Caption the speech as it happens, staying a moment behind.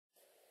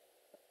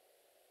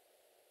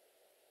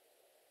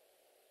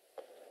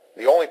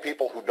The only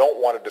people who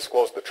don't want to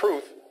disclose the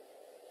truth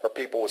are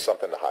people with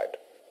something to hide.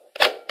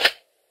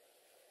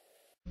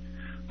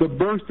 The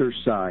birther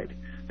side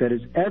that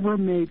has ever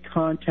made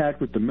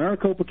contact with the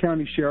Maricopa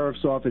County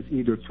Sheriff's Office,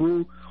 either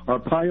through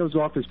Arpaio's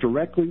office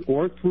directly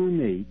or through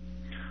me,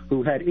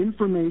 who had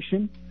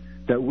information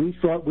that we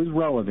thought was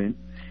relevant,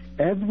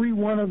 every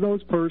one of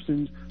those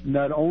persons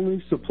not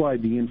only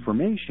supplied the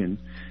information,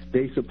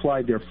 they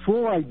supplied their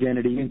full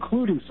identity,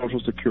 including Social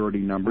Security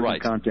numbers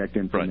and contact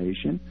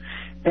information,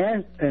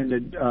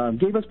 and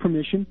gave us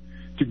permission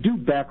to do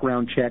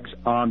background checks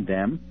on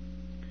them.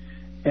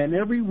 And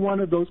every one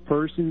of those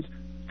persons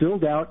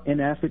filled out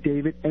an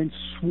affidavit and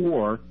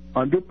swore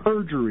under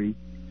perjury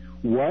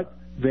what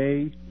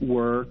they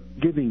were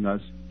giving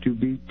us to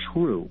be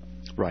true.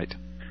 Right.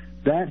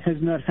 That has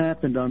not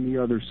happened on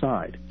the other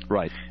side.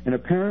 Right. And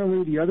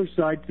apparently the other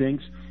side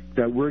thinks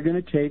that we're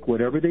going to take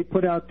whatever they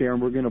put out there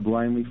and we're going to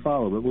blindly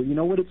follow it. Well, you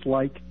know what it's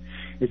like?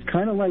 It's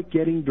kind of like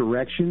getting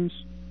directions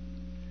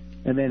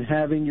and then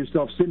having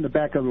yourself sit in the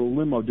back of a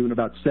limo doing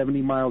about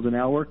 70 miles an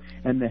hour,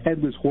 and the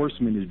headless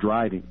horseman is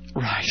driving.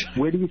 Right.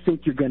 Where do you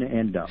think you're going to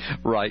end up?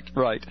 Right,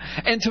 right.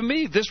 And to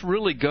me, this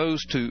really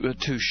goes to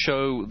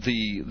show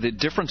the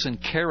difference in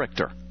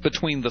character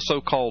between the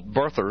so-called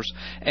birthers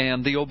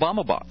and the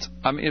Obama bots.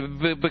 I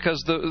mean,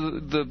 because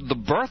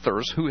the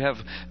birthers, who have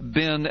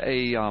been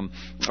an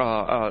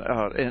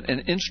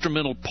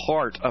instrumental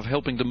part of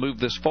helping to move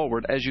this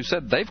forward, as you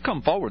said, they've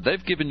come forward.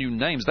 They've given you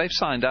names. They've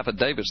signed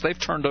affidavits. They've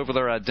turned over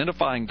their identifying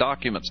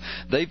documents.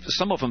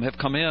 Some of them have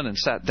come in and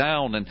sat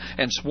down and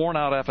sworn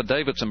out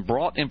affidavits and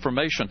brought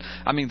information.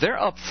 I mean, they're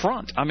up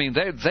front. I mean,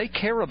 they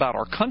care about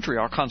our country,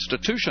 our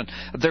Constitution.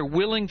 They're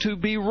willing to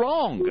be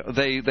wrong.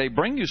 They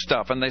bring you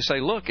stuff and they say,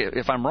 look,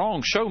 if I'm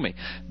wrong, show me.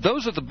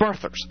 Those are the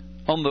birthers.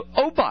 On the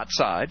Obot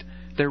side,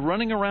 they're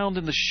running around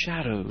in the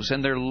shadows,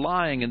 and they're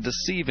lying and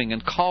deceiving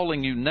and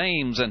calling you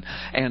names and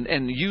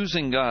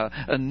using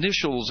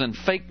initials and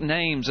fake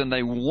names, and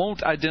they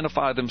won't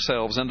identify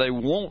themselves, and they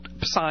won't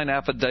sign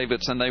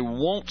affidavits, and they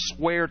won't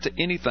swear to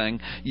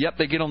anything, yet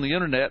they get on the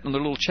Internet in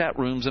their little chat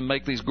rooms and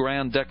make these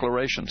grand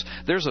declarations.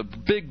 There's a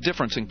big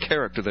difference in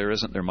character there,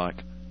 isn't there,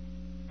 Mike?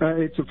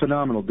 It's a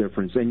phenomenal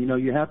difference, and,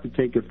 you have to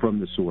take it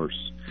from the source.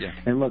 Yeah.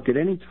 And look, at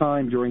any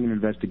time during an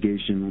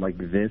investigation like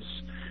this,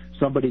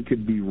 somebody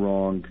could be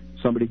wrong,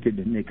 somebody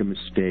could make a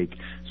mistake,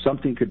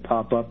 something could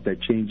pop up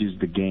that changes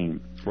the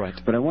game. Right.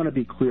 But I want to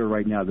be clear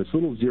right now, this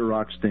little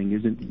Xerox thing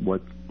isn't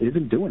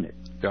doing it.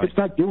 Right. It's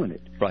not doing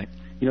it. Right.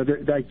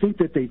 I think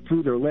that they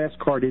threw their last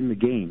card in the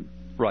game.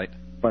 Right.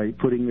 By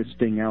putting this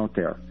thing out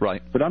there.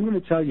 Right. But I'm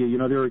going to tell you,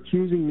 they're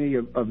accusing me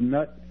of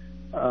not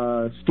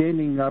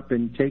standing up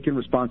and taking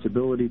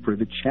responsibility for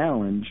the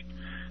challenge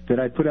that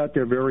I put out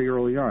there very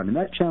early on. And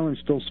that challenge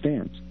still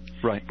stands.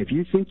 Right. If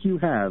you think you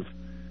have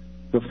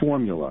the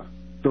formula,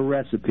 the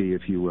recipe,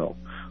 if you will,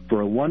 for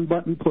a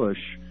one-button push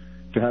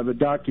to have a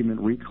document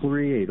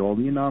recreate all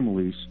the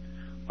anomalies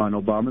on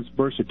Obama's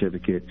birth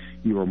certificate,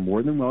 you are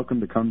more than welcome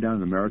to come down to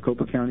the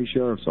Maricopa County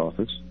Sheriff's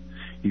Office.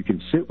 You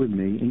can sit with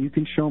me, and you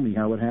can show me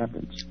how it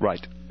happens.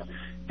 Right.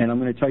 And I'm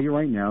going to tell you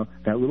right now,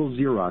 that little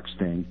Xerox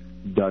thing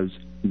does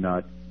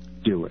not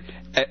do it.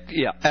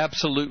 Yeah,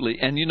 absolutely.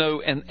 And,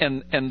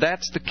 and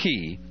that's the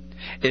key.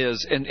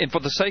 And for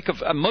the sake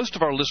of most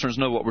of our listeners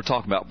know what we're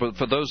talking about, but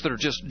for those that are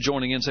just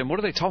joining in saying, what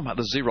are they talking about,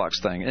 the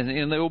Xerox thing?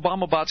 And the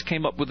Obama bots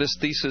came up with this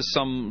thesis,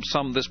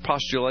 this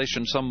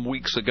postulation some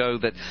weeks ago,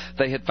 that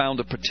they had found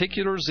a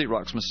particular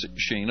Xerox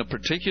machine, a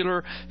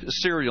particular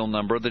serial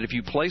number, that if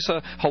you place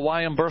a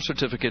Hawaiian birth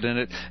certificate in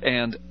it,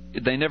 and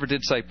they never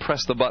did say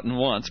press the button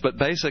once, but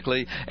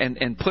basically,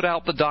 and put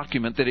out the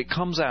document, that it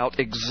comes out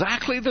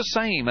exactly the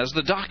same as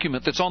the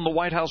document that's on the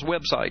White House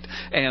website.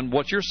 And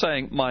what you're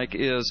saying, Mike,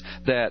 is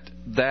that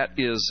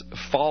is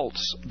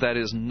false. That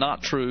is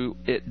not true.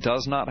 It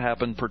does not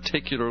happen,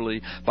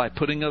 particularly by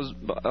putting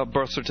a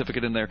birth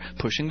certificate in there,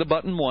 pushing the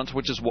button once,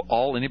 which is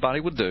all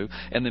anybody would do,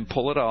 and then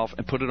pull it off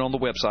and put it on the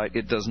website.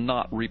 It does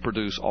not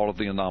reproduce all of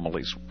the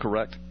anomalies,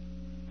 correct?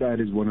 That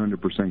is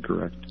 100%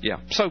 correct. Yeah.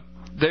 So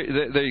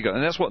there you go,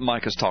 and that's what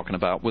Mike is talking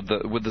about with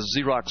the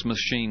Xerox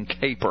machine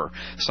caper,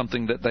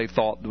 something that they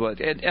thought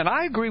would. And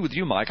I agree with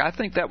you, Mike. I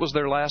think that was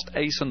their last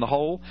ace in the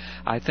hole.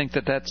 I think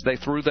they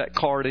threw that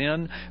card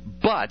in.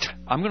 But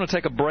I'm going to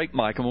take a break,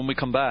 Mike, and when we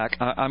come back,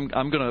 I'm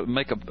going to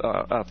make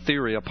a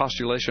theory, a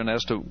postulation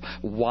as to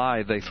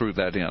why they threw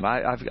that in.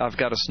 I've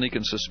got a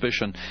sneaking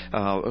suspicion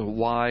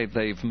why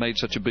they've made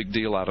such a big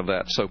deal out of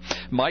that. So,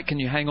 Mike, can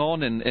you hang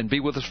on and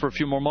be with us for a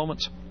few more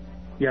moments?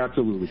 Yeah,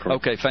 absolutely, Carl.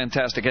 Okay,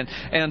 fantastic.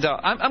 And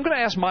I'm going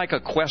to ask Mike a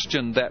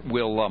question that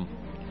will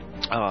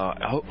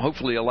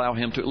hopefully allow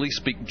him to at least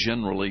speak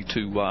generally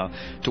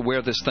to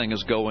where this thing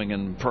is going,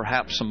 and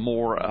perhaps some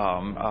more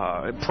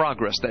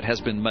progress that has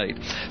been made.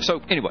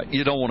 So anyway,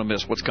 you don't want to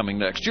miss what's coming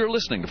next. You're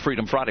listening to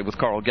Freedom Friday with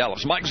Carl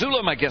Gallups. Mike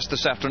Zula, my guest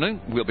this afternoon.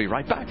 We'll be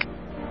right back.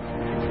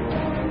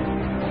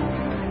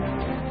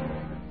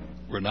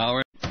 We're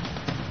now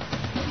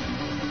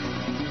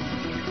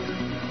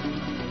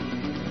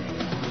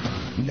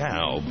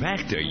Now,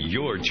 back to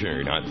your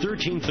turn on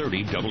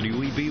 1330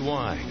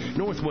 WEBY,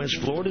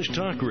 Northwest Florida's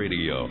talk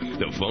radio.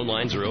 The phone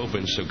lines are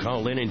open, so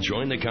call in and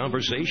join the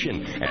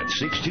conversation at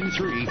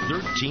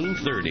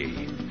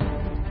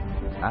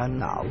 623-1330. And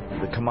now,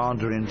 the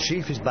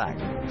Commander-in-Chief is back.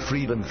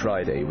 Freedom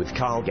Friday with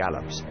Carl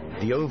Gallops,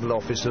 the Oval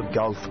Office of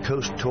Gulf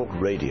Coast Talk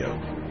Radio.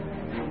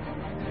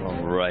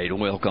 All right,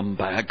 welcome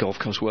back, Gulf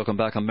Coast. Welcome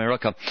back,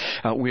 America.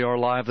 We are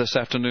live this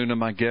afternoon, and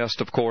my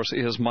guest, of course,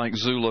 is Mike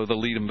Zullo, the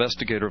lead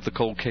investigator of the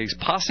cold case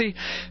posse,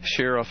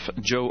 Sheriff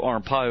Joe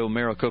Arpaio,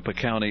 Maricopa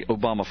County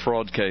Obama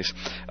fraud case.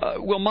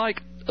 Well,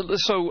 Mike,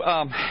 so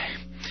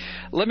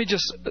let me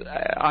just,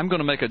 I'm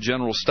going to make a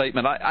general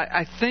statement.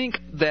 I think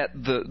that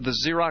the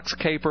Xerox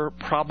caper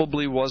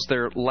probably was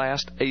their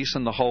last ace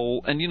in the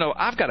hole. And, you know,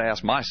 I've got to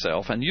ask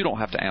myself, and you don't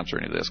have to answer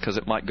any of this because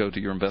it might go to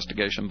your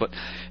investigation. But,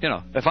 you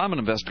know, if I'm an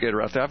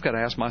investigator out there, I've got to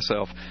ask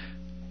myself,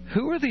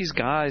 who are these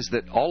guys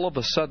that all of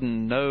a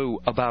sudden know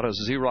about a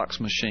Xerox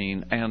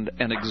machine and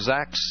an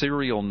exact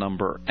serial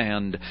number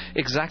and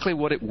exactly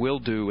what it will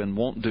do and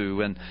won't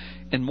do?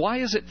 And why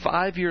is it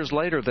 5 years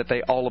later that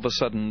they all of a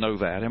sudden know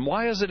that? And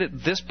why is it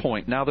at this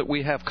point, now that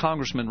we have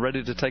congressmen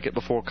ready to take it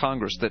before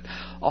Congress, that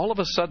all of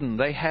a sudden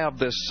they have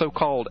this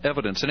so-called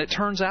evidence, and it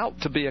turns out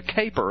to be a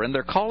caper, and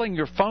they're calling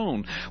your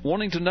phone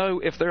wanting to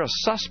know if they're a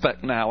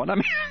suspect now? And I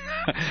mean,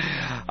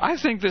 I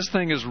think this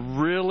thing is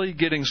really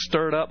getting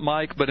stirred up,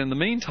 Mike. But in the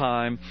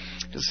meantime,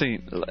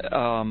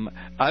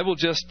 I will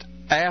just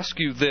ask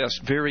you this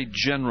very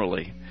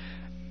generally.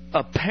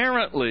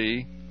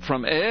 Apparently,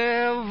 from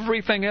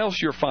everything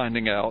else you're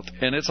finding out,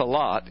 and it's a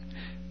lot,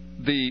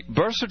 the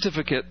birth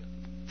certificate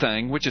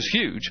thing, which is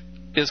huge,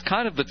 is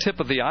kind of the tip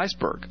of the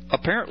iceberg.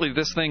 Apparently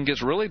this thing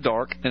gets really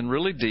dark and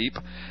really deep,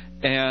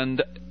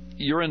 and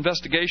your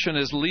investigation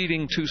is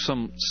leading to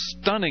some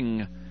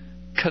stunning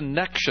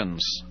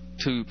connections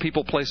to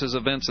people, places,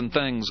 events, and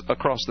things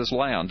across this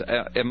land.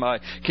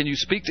 Can you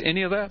speak to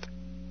any of that?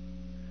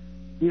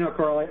 You know,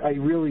 Carl, I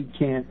really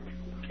can't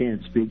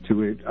speak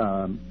to it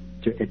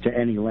to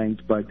any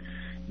length, but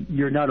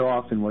you're not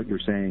off in what you're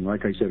saying.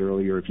 Like I said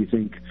earlier, if you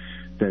think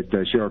that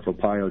Sheriff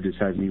Arpaio just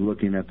has me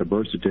looking at the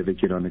birth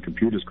certificate on the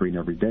computer screen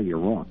every day, you're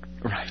wrong.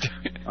 Right.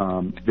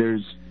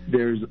 There's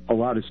a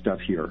lot of stuff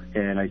here,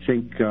 and I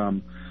think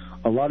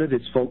a lot of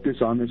this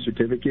focus on the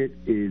certificate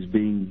is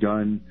being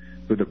done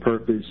for the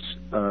purpose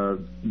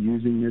of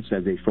using this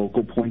as a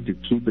focal point to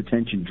keep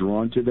attention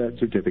drawn to that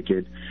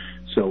certificate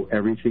so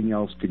everything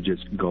else could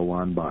just go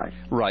on by.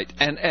 Right.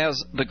 And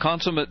as the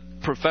consummate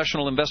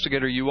professional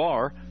investigator you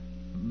are,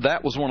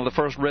 that was one of the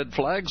first red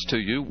flags to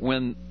you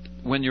when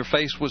your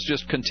face was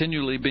just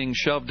continually being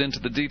shoved into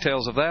the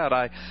details of that.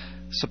 I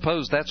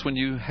suppose that's when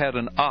you had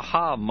an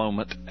aha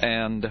moment,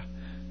 and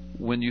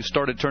when you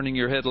started turning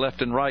your head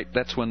left and right,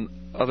 that's when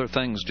other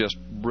things just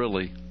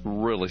really,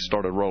 really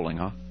started rolling,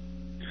 huh?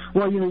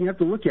 Well, you know, you have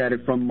to look at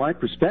it from my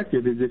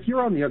perspective is if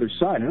you're on the other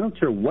side, I don't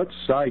care what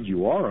side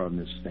you are on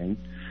this thing,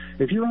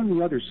 if you're on the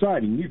other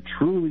side and you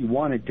truly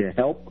wanted to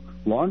help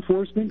law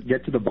enforcement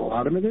get to the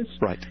bottom of this,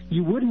 right,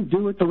 you wouldn't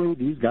do it the way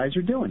these guys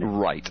are doing it.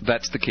 Right.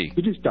 That's the key.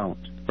 You just don't.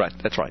 Right.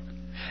 That's right.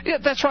 Yeah,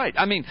 that's right.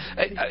 I mean,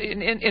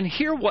 and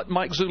hear what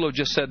Mike Zullo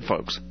just said,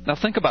 folks. Now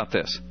think about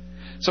this.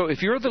 So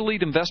if you're the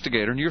lead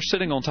investigator and you're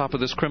sitting on top of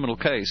this criminal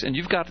case and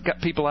you've got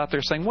people out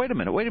there saying, wait a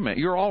minute,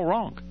 you're all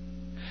wrong.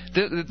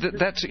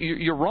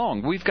 You're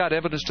wrong. We've got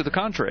evidence to the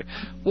contrary.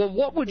 Well,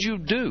 what would you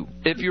do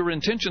if your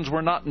intentions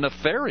were not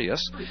nefarious?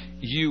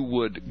 You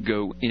would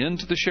go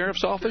into the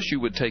sheriff's office. You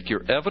would take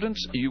your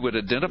evidence. You would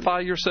identify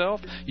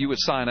yourself. You would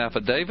sign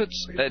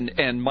affidavits.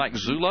 And Mike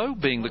Zullo,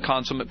 being the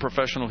consummate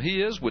professional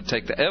he is, would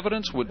take the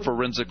evidence, would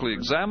forensically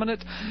examine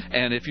it.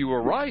 And if you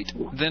were right,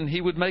 then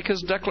he would make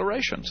his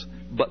declarations.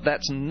 But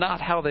that's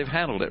not how they've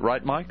handled it,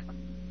 right, Mike?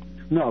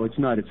 No, it's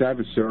not. It's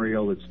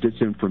adversarial. It's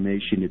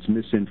disinformation. It's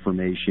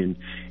misinformation.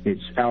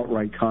 It's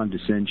outright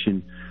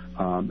condescension.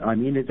 I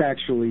mean, it's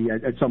actually,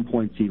 at some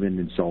points, even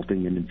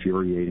insulting and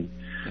infuriating,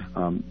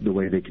 the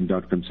way they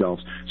conduct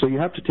themselves. So you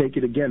have to take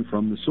it, again,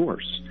 from the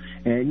source.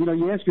 And, you know,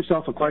 you ask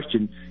yourself a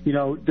question, you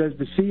know, does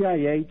the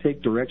CIA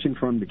take direction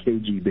from the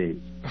KGB?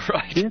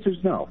 Right. The answer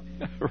is no.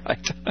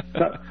 Right.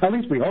 At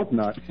least we hope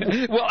not.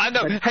 Well, I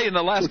know. Hey, in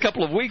the last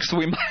couple of weeks,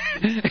 we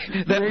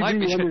might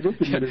be under this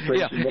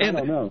administration, but I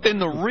don't know. In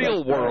the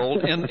real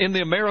world, in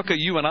the America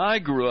you and I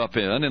grew up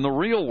in the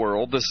real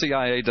world, the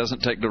CIA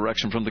doesn't take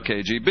direction from the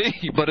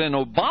KGB. But in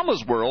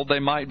Obama's world, they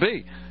might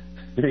be.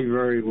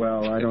 Very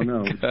well. I don't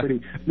know.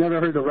 It's never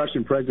heard the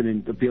Russian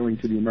president appealing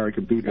to the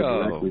American people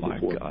directly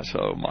before.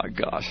 Oh, my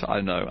gosh. I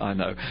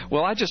know.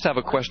 Well, I just have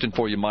a question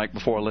for you, Mike,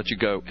 before I let you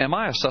go. Am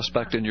I a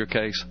suspect in your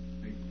case?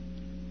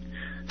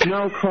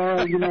 No,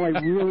 Carl, you know, I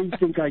really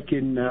think I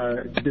can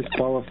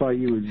disqualify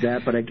you as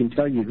that, but I can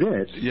tell you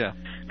this,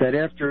 that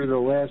after the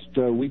last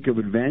week of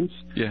events,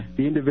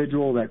 the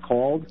individual that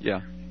called,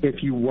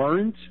 if you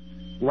weren't,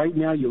 right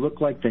now you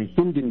look like the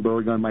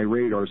Hindenburg on my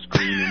radar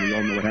screen, and we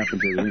all know what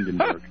happened to the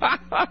Hindenburg.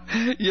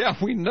 Yeah,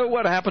 we know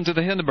what happened to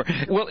the Hindenburg.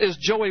 Well, is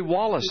Joey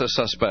Wallace a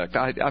suspect?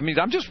 I mean,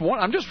 I'm just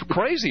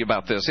crazy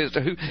about this.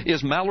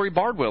 Is Mallory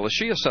Bardwell, is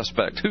she a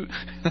suspect?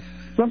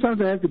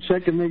 sometimes I have to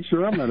check and make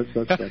sure I'm not a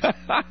suspect.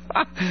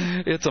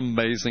 It's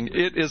amazing.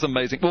 It is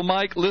amazing. Well,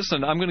 Mike,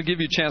 listen, I'm going to give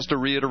you a chance to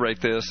reiterate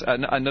this.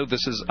 I know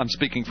I'm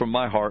speaking from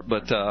my heart,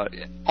 but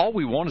all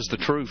we want is the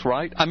truth,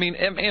 right? I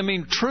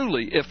mean,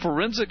 truly, if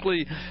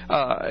forensically,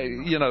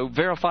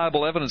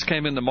 verifiable evidence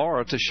came in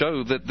tomorrow to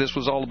show that this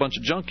was all a bunch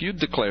of junk, you'd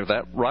declare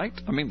that, right?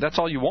 I mean, that's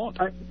all you want.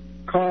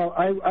 Carl,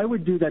 I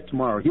would do that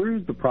tomorrow.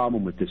 Here's the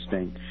problem with this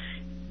thing.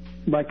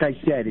 Like I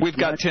said, we've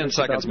got 10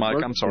 seconds, Mike.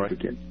 I'm sorry.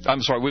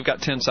 We've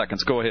got 10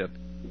 seconds. Go ahead.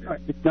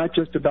 It's not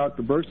just about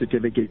the birth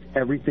certificate. It's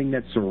everything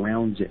that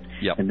surrounds it.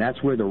 Yep. And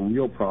that's where the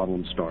real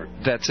problems start.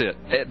 That's it.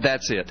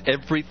 That's it.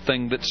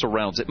 Everything that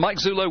surrounds it. Mike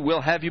Zullo,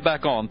 we'll have you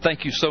back on.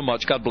 Thank you so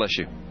much. God bless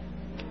you.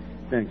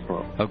 Thanks,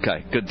 Carl.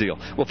 Okay, good deal.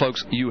 Well,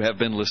 folks, you have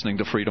been listening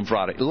to Freedom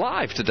Friday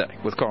live today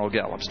with Carl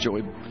Gallups,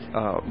 Joey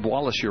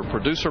Wallace, your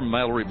producer,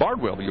 Mallory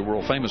Bardwell, your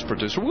world-famous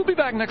producer. We'll be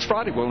back next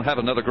Friday. We'll have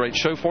another great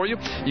show for you.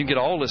 You can get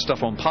all this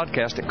stuff on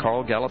podcast at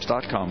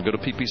carlgallups.com. Go to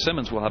PP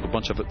Simmons. We'll have a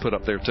bunch of it put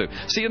up there, too.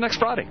 See you next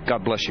Friday.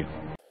 God bless you.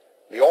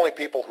 The only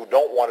people who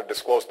don't want to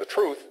disclose the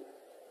truth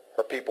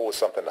are people with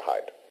something to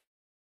hide.